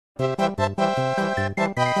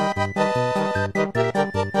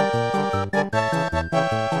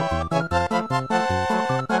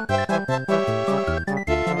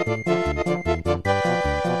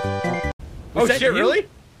Oh shit, really?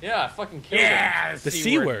 Yeah, I fucking killed him. The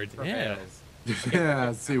C word. Yeah.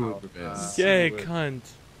 Yeah, C word for biz. Yay, cunt.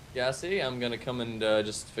 Gassy, I'm gonna come and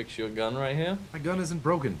just fix your gun right here. My gun isn't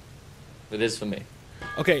broken. It is for me.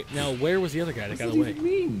 Okay, now where was the other guy that got away? What does that even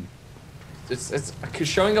mean? It's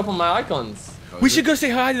showing up on my icons. We should go say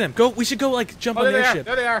hi to them. Go. We should go like jump on the airship.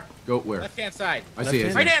 There they are. Go where? Left hand side. I see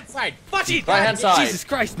it. Right hand side. Right hand side. Jesus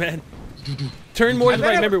Christ, man. Turn more to the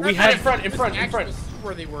right. Remember, we have in front.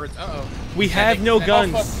 Worthy words. We have no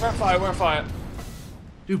guns. We're on fire.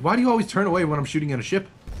 Dude, why do you always turn away when I'm shooting at a ship?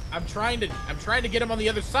 I'm trying to get him on the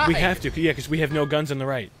other side. We have to, yeah, because we have no guns on the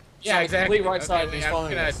right. Yeah, exactly. Complete right side. He's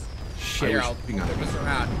following us. Shit. Here, I'll flip us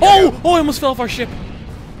around. Oh! Oh! I almost fell off our ship.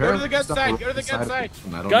 Go to the gun side. Go to the gun side.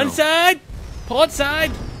 Gun side. Port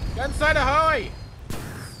side. Gun side ahoy!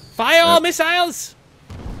 Fire all missiles.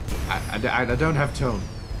 I don't have tone.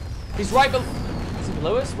 He's right below. Is he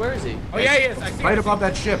below us? Where is he? Oh yeah, he is. I see Right above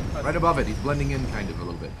that ship. Right above it. He's blending in kind of a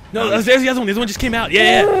little bit. No, there's the other one. The other one just came out.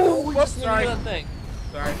 Yeah. What's the name of that thing?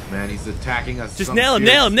 Sorry. Man, he's attacking us. Just nail him.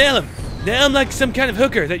 Nail him. Nail him. Nail him like some kind of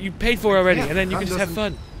hooker that you paid for already, Yeah, and then you can just have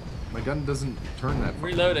fun. My gun doesn't turn that far.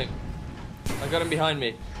 Reloading. I got him behind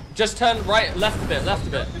me. Just turn right, left a bit, left a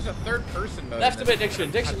bit. There's a third person mode. Left a bit,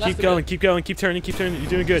 Diction, left Keep a going, bit. keep going, keep turning, keep turning. You're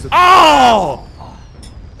doing good. Oh!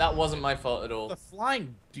 That wasn't my fault at all. The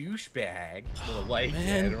flying douchebag.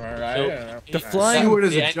 Man. Right? The flying word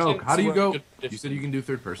is The a joke. engines How do you were go? good. You said you can do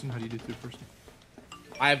third person. How do you do third person?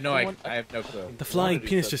 I have no idea. I have no clue. The flying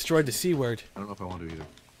penis destroyed the C word. I don't know if I want to either.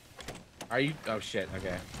 Are you? Oh shit.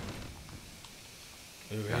 Okay.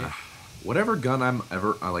 Whatever gun I'm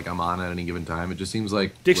on at any given time, it just seems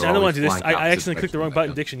like Diction, we're I don't want to do always this. I flying accidentally clicked the wrong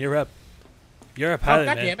button. Diction, you're up. You're a pilot,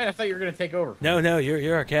 God man. damn it! I thought you were gonna take over. No,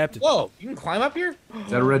 you're our captain. Whoa! You can climb up here?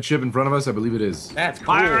 Is that a red ship in front of us? I believe it is. That's cool.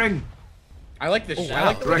 Firing! I like this. Oh, I wow.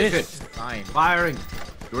 like the way Direct this hit. is designed. Firing!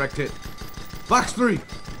 Direct hit. Box 3!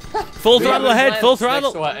 Full throttle ahead, full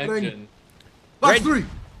throttle. Box Red- 3!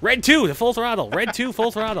 Red 2, the full throttle. Red 2,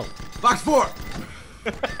 full throttle. Box 4!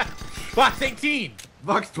 Box 18.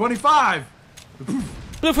 Box 25!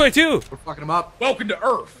 Blue 22. We're fucking them up. Welcome to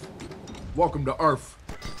Earth. Welcome to Earth.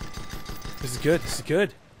 This is good, this is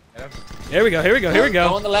good. Yeah. Here we go, here we go, here we Go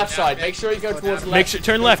go. on the left side. Make sure you go towards the left. Make sure,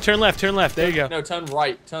 turn left, turn left, turn left. There you go. No, turn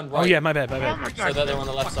right. Turn right. Oh yeah, my bad, my Oh my bad. God. So that they're on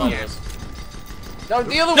the left side of us. No,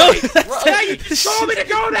 the other No, way. Yeah, you just told me to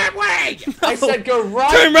go that way. I said go right.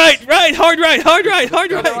 Turn right, right, hard right, hard right, hard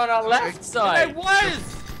Go right. on our left I side.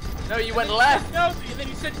 was. No, you went left. No, and then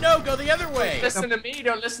you said no. Go the other way. Listen to me.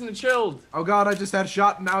 Don't listen to Chilled. Oh god, I just had a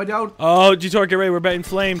shot and now I don't. Oh, Utorak, get ready, we're about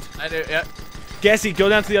inflamed. I do. Yeah. Gassy, go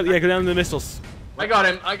down to the other, yeah, go down to the missiles. I got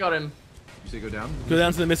him. I got him. You say go down? Go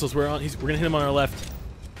down to the missiles. We're gonna hit him on our left.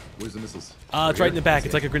 Where's the missiles? It's right in the back.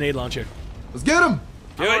 It's like a grenade launcher. Let's get him!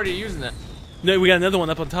 I'm already using it. No, we got another one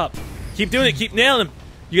up on top. Keep doing it. Keep nailing him.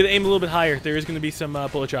 You gotta aim a little bit higher. There is gonna be some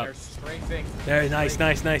bullet drop. They're strafing. There, nice,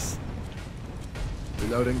 nice, nice.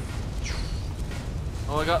 Reloading.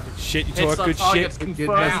 Oh my god. Shit, Hits Utorak, on good targets shit. confirmed.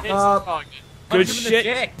 messed Hits up. target. Good Punch him in the shit.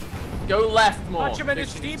 dick. Go left more. Punch him in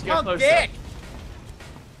his Diction, get steampunk closer. dick.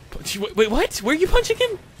 Wait, what? Where are you punching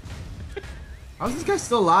him? How's this guy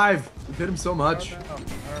still alive? We hit him so much. I don't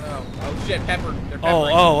know. Oh shit, pepper. They're Oh,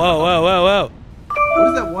 peppering. oh. What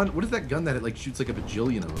is that one? What is that gun that it like shoots like a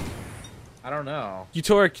bajillion of them? I don't know.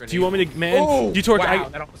 Utorak, do you want me to, man? Oh, Utorak, wow,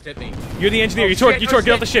 that almost hit me. you're the engineer. Oh, Utorak, shit, Utorak, oh,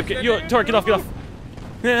 get off the ship. shit. Utorak, get off, get off.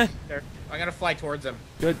 Eh, There. I gotta fly towards him.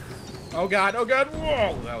 good. Oh god, oh god,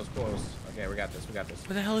 whoa! That was close. Okay, we got this, we got this.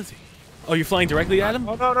 Where the hell is he? Oh, you're flying directly at him?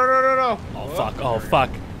 Oh no, no, no, no, no! Oh, fuck, oh, fuck.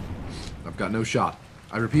 I've got no shot.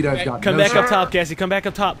 I repeat, I've got Come no back shot. up top, Gassy. Come back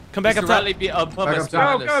up top. Come back up top. Directly be above Back us. up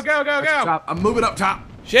top. Go, go, go, go, go! Top. I'm moving up top.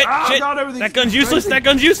 Shit, Oh, shit. God, everything's That gun's useless. crazy. That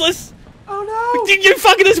gun's useless. Oh no! You're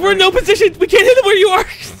fucking us. We're in no position. We can't hit him where you are.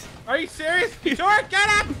 Are you serious? Utorak, get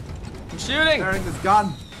up! I'm shooting. Firing this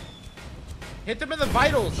gun. Hit them in the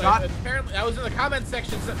vitals. Shot. Apparently, I was in the comment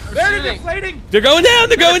section. They're shooting. deflating. They're going down.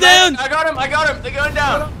 They're going down. I got him. I got him. They're going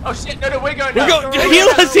down. Oh shit. No, we're going We're down. going. Heal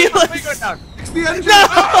us. Heal We're going us. down. Fix the engine.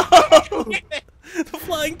 No. The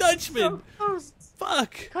Flying Dutchman.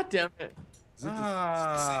 Fuck. God damn it. Is it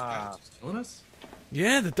killing us?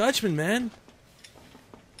 Yeah, the Dutchman, man.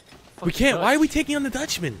 We can't. Why are we taking on the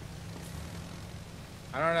Dutchman?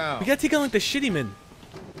 I don't know. We gotta take on like the shitty man.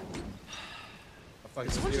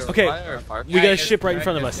 Okay, Okay, we got a ship right in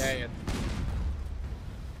front of us.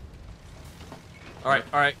 All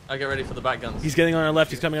right. I'll get ready for the back guns. He's getting on our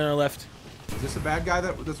left. He's coming on our left. Is this a bad guy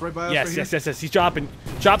that's right by us? Yes, right yes, here? yes, yes. He's dropping.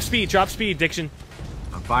 Drop speed, Diction.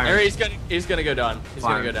 I'm firing. There, he's gonna go down. He's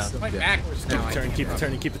gonna go down. Like backwards now. Keep it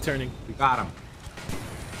turning, keep it turning. We got him.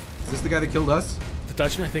 Is this the guy that killed us? The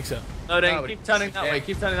Dutchman? I think so. No, Oh, then keep turning that way.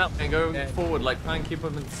 Keep turning that way and go Yeah. forward. Like, try and keep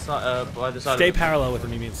him by the side Stay of him. parallel with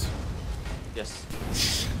him, he means. Yes.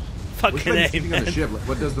 Fucking Which one's name, shooting on the man. ship? Like,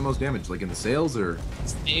 what does the most damage? Like in the sails or?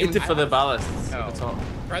 Aim for the ballast Oh. at the top.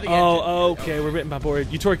 Try the engine. Oh, okay, we're written by board.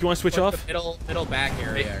 Utorak, you want to switch off? The middle back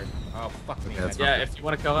area. Oh, fuck me. that's Yeah, if you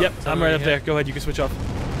want to come up. Yep, tell I'm me right up here. there. Go ahead, you can switch off.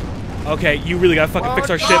 Okay, you really gotta fucking fix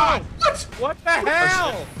our ship. What the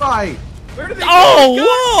hell? Fight! Where did they Oh, go?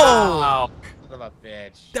 whoa! Wow. Son of a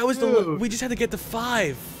bitch. That was the. Dude. We just had to get to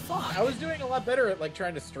 5. Fuck. I was doing a lot better at like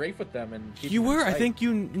trying to strafe with them and keep You them in were. I sight. think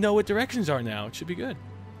you know what directions are now. It should be good.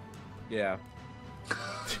 Yeah.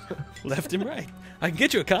 Left and right. I can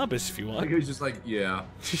get you a compass if you Like want. he was just like, yeah.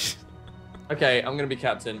 Okay, I'm gonna be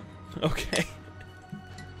captain. Okay.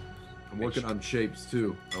 I'm working on shapes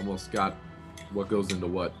too. Almost got what goes into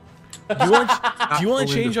what. Do you want Going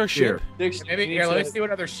to change into our ship? Diction, Maybe you need here, let me to- see what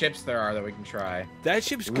other ships there are that we can try. That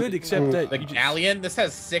ship's good, except that. The you just- galleon. This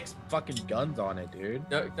has 6 fucking guns on it, dude.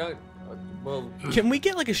 Don't. Well, Can we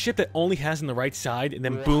get like a ship that only has on the right side, and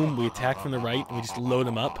then boom, we attack from the right, and we just load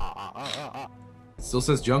them up? Still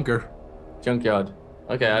says junker. junkyard.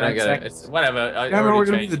 Okay, I don't get it. It's whatever. I Yeah, we're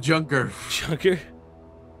already gonna be changed. the junker. Junker?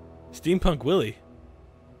 Steampunk Willie.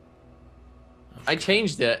 I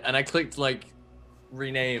changed it and I clicked like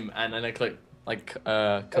rename and then I clicked like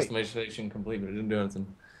customization complete, but it didn't do anything.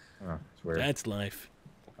 Oh, it's weird. That's life.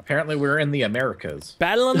 Apparently, we're in the Americas.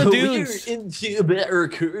 Battle on the dunes. into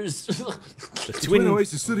Americas. The Twin twin.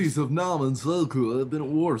 oasis cities of Nam and Selku have been at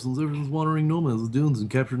war since ever since wandering nomads of dunes and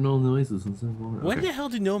captured Nam oasis and sent war. When Okay. the hell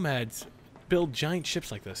do nomads build giant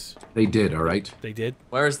ships like this? They did, all right. They did.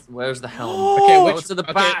 Where's the helm? Okay, Oh, which to the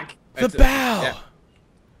okay, back. The that's it. bow. Yeah.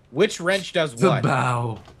 Which wrench does The what?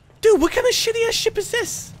 bow. Dude, what kind of shitty ass ship is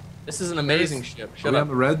this? This is an amazing ship. Are Shut we up. on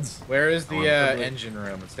the reds? Where is Oh, the okay. engine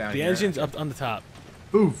room? It's down The here. engine's up on the top.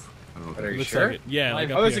 Poof. I don't know Are what you Looks sure? like it. Yeah, like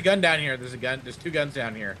Oh, up there's here. a gun down here. There's a gun. There's 2 guns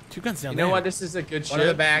down here. 2 guns down You there. know why this is a good ship? One in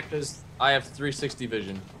the back. Because I have 360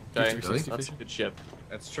 vision. Okay, 360 that's a vision? good ship.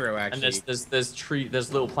 That's true, And actually.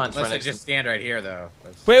 there's little plants Unless right I next just to stand right here, though.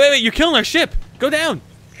 That's... Wait, you're killing our ship. Go down.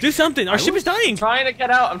 Do something. Our ship is dying. I'm trying to get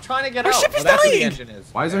out. I'm trying to get Our out. ship is Oh, that's where the dying. engine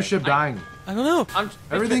is. Why is our Okay. ship dying? I don't know.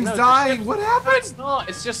 Everything's no, dying. What No, happened? it's not.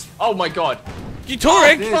 It's just. Oh my god.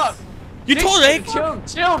 Utorak. This. Fuck.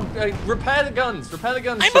 Utorak. Chill. Repair the guns. Repair the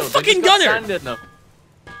guns. I'm a chill. They fucking just got gunner. sand in them.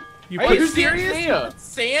 You Are put you Who's the serious? engineer? Put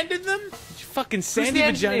sand in them? fucking Who's sandy the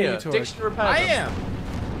vagina engineer? Utorak. Diction repair I them.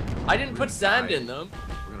 am. I didn't put sand in them.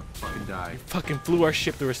 We're gonna fucking die. Fucking flew our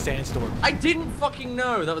ship through a sandstorm. I didn't fucking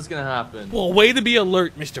know that was gonna happen. Well, way to be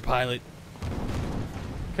alert, Mr. Pilot.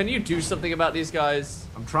 Can you do something about these guys?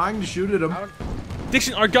 I'm trying to shoot at him.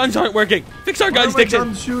 Diction, our guns aren't working. Fix our guns, Why are my Diction.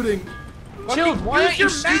 guns shooting? Chill. Why aren't you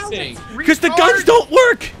Use your shooting? mallet, Because the retard. guns don't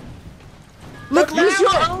work. Look, use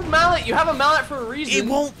your mallet. own mallet. You have a mallet for a reason. It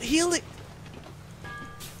won't heal it.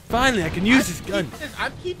 Finally, I can use this gun.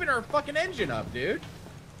 I'm keeping our fucking engine up, dude.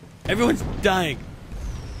 Everyone's dying.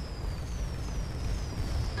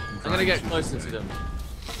 I'm gonna get closer to them.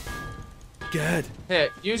 Good. Here,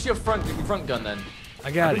 use your front gun then. I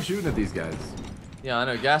I've got been it. shooting at these guys. Yeah, I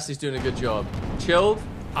know. Gassy's doing a good job. Chilled.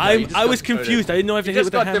 I you just got was demoted. confused. I didn't know I had to You hit just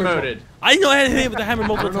with the got hammer. demoted. I didn't know I had to hit with the hammer I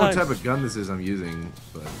multiple don't know what times. type of gun this is I'm using,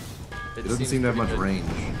 but it doesn't seems seem to have much pretty good.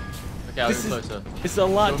 range. Okay, I'll This go is- closer. It's a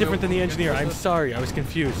lot Go different than the go engineer. I'm closer. sorry. I was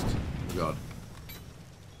confused. Oh god.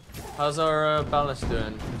 How's our ballast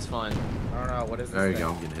doing? It's fine. I don't know. What is this There you thing? go.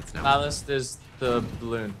 I'm getting hits now. Ballast is the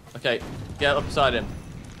balloon. Okay, get up beside him.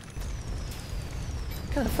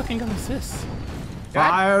 What kind of fucking gun is this?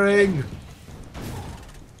 Firing!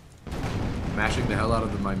 Mashing the hell out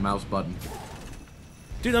of my mouse button.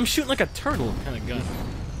 Dude, I'm shooting like a turtle kind of gun.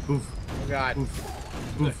 Poof. Oh, God.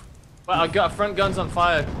 Poof. Poof. Well, I got front guns on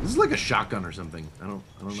fire. This is like a shotgun or something. I don't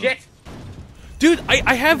know. Shit. Dude,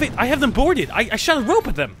 I have it. I have them boarded. I shot a rope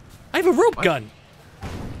at them. I have a rope What? gun.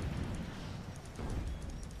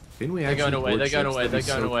 Can we They're actually going away, board they're going ships? away, That'd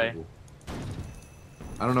be they're going so away. cool.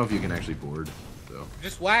 I don't know if you can actually board, so.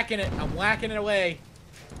 Just whacking it. I'm whacking it away.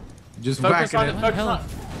 Just Focus whacking on it. it. What the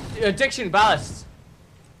Focus hell? on Diction ballast.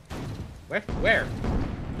 Where?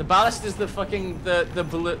 The ballast is the fucking the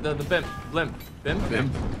blimp.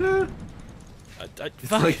 Bimp. It's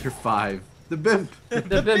Fuck. like you're 5. The bimp. The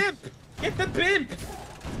The blimp. bimp. Get the bimp.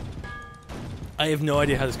 I have no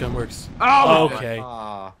idea how this gun works. Oh! Okay.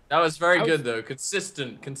 Aw. That was very I was- good though.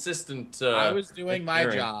 Consistent. I was doing my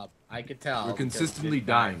hearing. job. I could tell. We're because consistently it-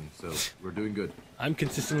 dying, so we're doing good. I'm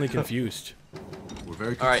consistently confused. We're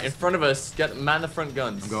very. All right, in front of us, man the front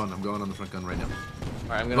guns. I'm going on the front gun right now. All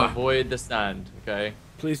right, I'm gonna avoid the stand. Okay.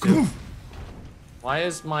 Please do. Why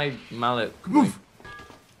is my mallet?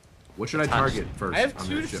 What should I target first? I have on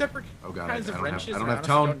two this ship? separate Oh god, kinds I of don't wrenches. have, I don't and have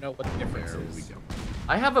honestly tone. don't know what the difference There we is. go.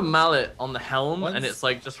 I have a mallet on the helm, and One's- it's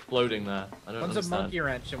like just floating there. I don't One's understand. a monkey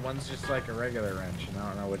wrench and one's just like a regular wrench, and I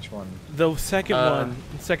don't know which one. The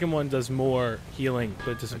second one does more healing,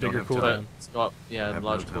 but just a I don't bigger have time. cooldown. It's got I yeah, have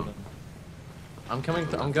large no tone. cooldown. I'm coming.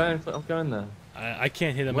 I'm going there. I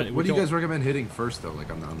can't hit him. What do you guys recommend hitting first though? Like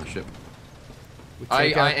on the ship, I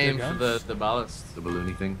aim for the ballast. the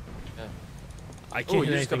balloony thing. Yeah. I can't hit you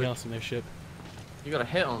just anything gotta- else in their ship. You got a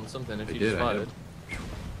hit on something if I you did, just I fired. did.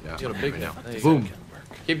 Yeah. You got a big right hit. now. There you Boom.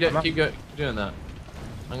 go. Keep doing that.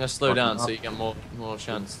 I'm gonna slow Fucking down so up. you get more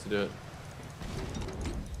chance to do it.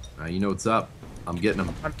 Now you know what's up. I'm getting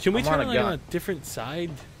them. Can we I'm turn on it a like on gun. a different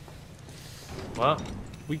side? What?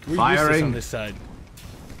 We're used to this Firing. on this side.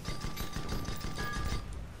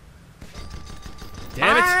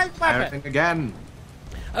 Damn it! Firing again.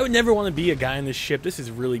 I would never want to be a guy in this ship. This is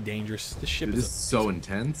really dangerous. This ship Dude, this is is so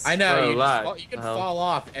intense. I know. Bro, You, lag. you can Hell. fall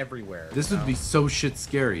off everywhere. This would be so shit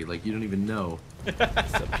scary. Like you don't even know.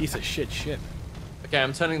 a piece of shit ship. Okay,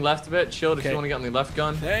 I'm turning left a bit. Shield if Okay. you want to get on the left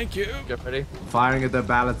gun. Thank you. Get ready. Firing at the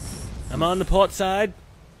ballots. I'm on the port side.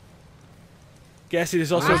 Gassy,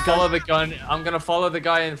 there's also I'm a gonna gun. follow the gun. I'm gonna follow the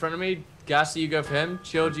guy in front of me. Gassy, you go for him.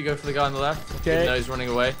 Shield, you go for the guy on the left. Okay. Even though he's running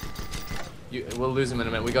away. We'll lose him in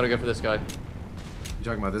a minute. We gotta go for this guy. You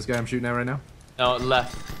talking about this guy I'm shooting at right now? No,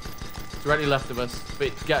 left. Directly left of us.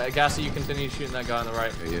 But Gassy, you continue shooting that guy on the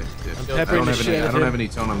right. Yeah. I'm I peppering don't, the have shit any, out I of don't him. have any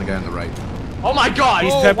tone on the guy on the right. Oh my god!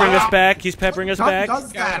 He's Oh, peppering wow. us back. He's peppering us back.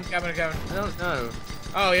 Does that? I'm coming. I don't know.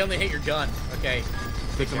 Oh, he only hit your gun. Okay.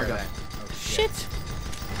 Take him care of my that. gun. Oh, Shit.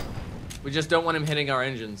 We just don't want him hitting our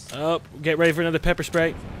engines. Oh, get ready for another pepper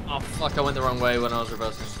spray. Oh fuck, I went the wrong way when I was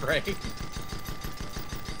reversing. Spray.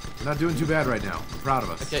 We're not doing too bad right now. I'm proud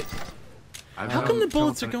of us. Okay. How come the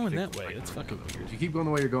bullets are going that way? That's fucking weird. If you keep going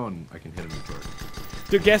the way you're going, I can hit him in the torque.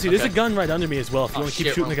 Dude, Gassy, there's a Okay. gun right under me as well. If you Oh, want to keep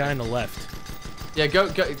shit, shooting the wrong guy on the left. Yeah, go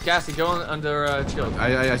Gassy, go on under Shield.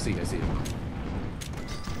 I see him.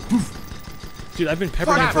 Dude, I've been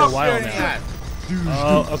peppering him for a while now. Yeah.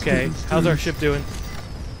 Oh, okay. How's our ship doing?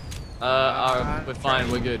 We're fine.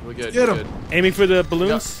 We're good. We're good. Get we're him. good. Aiming for the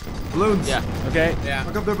balloons? Balloons. Yeah. Okay. Yeah.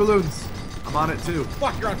 Fuck up their balloons. I'm on it too.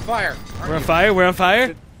 Fuck, you're on fire. Aren't We're on you? fire. We're on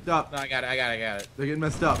fire. Stop. No, I got it. They're getting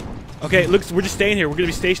messed up. Okay, look, we're just staying here. We're gonna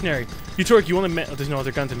be stationary. Utorak, you want to? Oh, there's no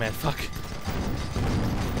other guns in man. Fuck.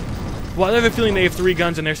 Well, I have a feeling they have 3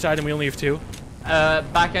 guns on their side and we only have 2.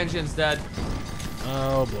 Back engine's dead.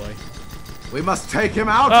 Oh boy. We must take him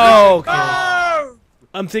out. Oh, okay. Oh!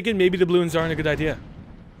 I'm thinking maybe the balloons aren't a good idea.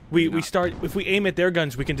 We start if we aim at their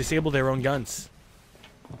guns, we can disable their own guns.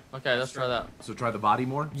 Okay, let's try that. So try the body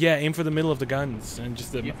more. Yeah, aim for the middle of the guns and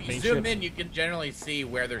just the If you main zoom ship. in, you can generally see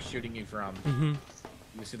where they're shooting you from. Mm-hmm. You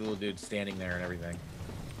can see the little dude standing there and everything.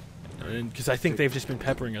 Because I think they've just been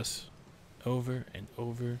peppering us over and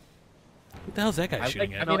over. What the hell's that guy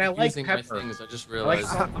shooting I at? mean, I like using my pepper. things. I just like realized.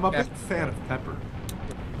 some- I'm a big fan of pepper.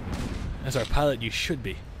 As our pilot, you should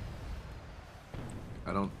be.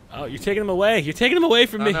 I don't. Oh, you're taking him away. You're taking him away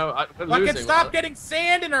from me. No, we're Fucking losing. stop getting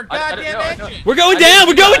sand in our I don't goddamn know, I don't- engine. We're going I down. didn't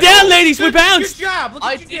We're do going that. down, ladies. We Good bounced. job. Look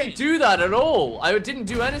I what you didn't did. do that at all. I didn't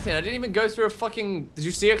do anything. I didn't even go through a fucking. Did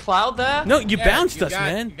you see a cloud there? No, you Yeah, bounced you us, got-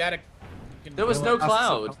 man. You gotta, There was no Us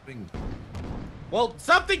cloud. helping. Well,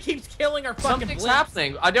 something keeps killing our fucking Something's blimps.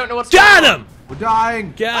 happening. I don't know what's Got going on. him. We're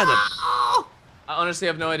dying. Got him. I honestly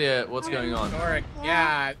have no idea what's going on. Utorak,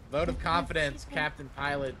 yeah, vote of confidence, Captain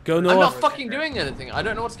Pilot. Go I'm north. not fucking doing anything. I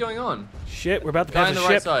don't know what's going on. Shit, we're about to Guy pass on a the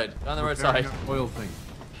right ship. side. Guy on the right Repairing side. our oil thing.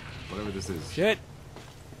 Whatever this is. Shit.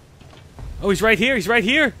 Oh, he's right here. He's right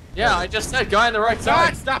here. Yeah, I just said guy on the right God,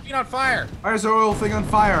 side. stop being on fire. Why is our oil thing on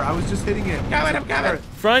fire? I was just hitting it. I'm coming.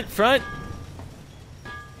 Front, front.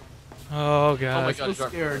 Oh Oh my god. god, I'm he's so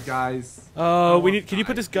right. scared, guys. Oh, we need. Can you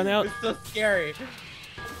put this gun out? It's so scary.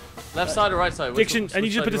 Left side or right side? Which Diction, one- I need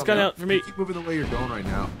which you to side put do this want gun me out for me. Keep moving the way you're going right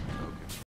now.